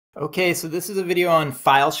Okay, so this is a video on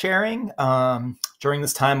file sharing during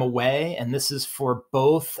this time away, and this is for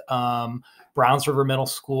both Browns River Middle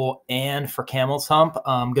School and for Camel's Hump.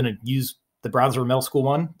 I'm going to use the Browns River Middle School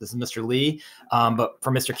one. This is Mr. Lee, but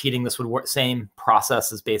for Mr. Keating, this would work. Same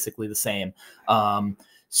process is basically the same.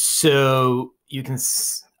 So you can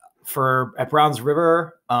at Browns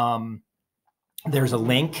River. There's a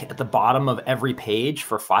link at the bottom of every page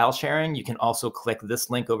for file sharing. You can also click this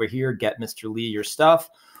link over here, get Mr. Lee your stuff.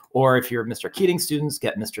 Or if you're Mr. Keating students,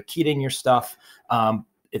 get Mr. Keating your stuff.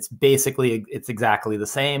 It's exactly the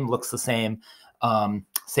same, looks the same,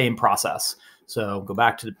 same process. So go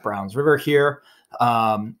back to the Browns River here.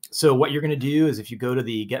 So what you're going to do is if you go to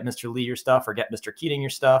the get Mr. Lee your stuff or get Mr. Keating your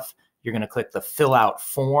stuff, you're going to click the fill out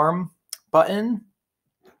form button.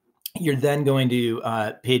 You're then going to,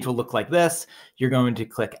 page will look like this. You're going to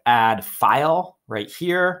click add file right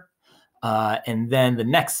here. And then the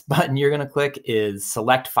next button you're going to click is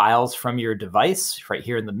select files from your device right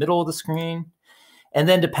here in the middle of the screen. And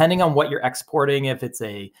then depending on what you're exporting, if it's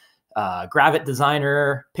a Gravit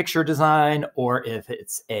Designer picture design, or if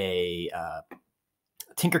it's a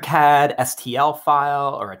Tinkercad STL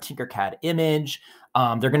file or a Tinkercad image,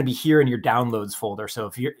 they're going to be here in your downloads folder.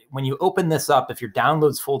 So when you open this up, if your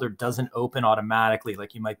downloads folder doesn't open automatically,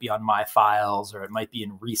 like you might be on My Files or it might be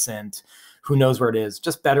in recent, who knows where it is,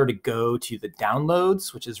 just better to go to the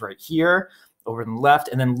downloads, which is right here over on the left,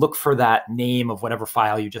 and then look for that name of whatever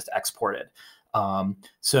file you just exported.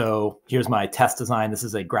 So here's my test design. This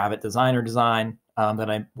is a Gravit Designer design that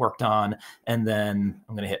I worked on. And then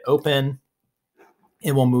I'm going to hit open.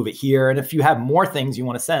 And we'll move it here. And if you have more things you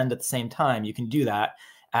want to send at the same time, you can do that.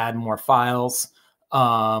 Add more files.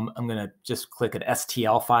 I'm going to just click an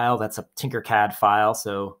STL file. That's a Tinkercad file.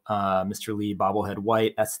 So Mr. Lee Bobblehead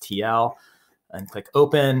White STL, and click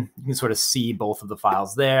open. You can sort of see both of the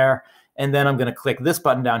files there. And then I'm going to click this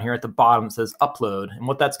button down here at the bottom. It says upload. And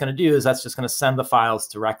what that's going to do is that's just going to send the files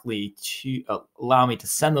directly to, allow me to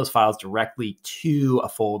send those files directly to a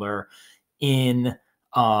folder in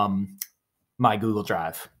my Google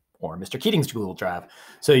Drive or Mr. Keating's Google Drive.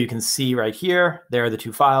 So you can see right here, there are the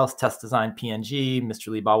two files, test design PNG, Mr.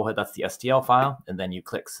 Lee Bobblehead, that's the STL file. And then you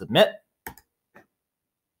click submit.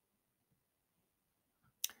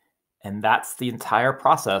 And that's the entire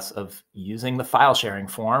process of using the file sharing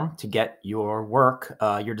form to get your work,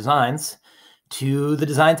 your designs to the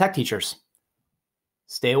design tech teachers.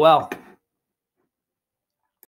 Stay well.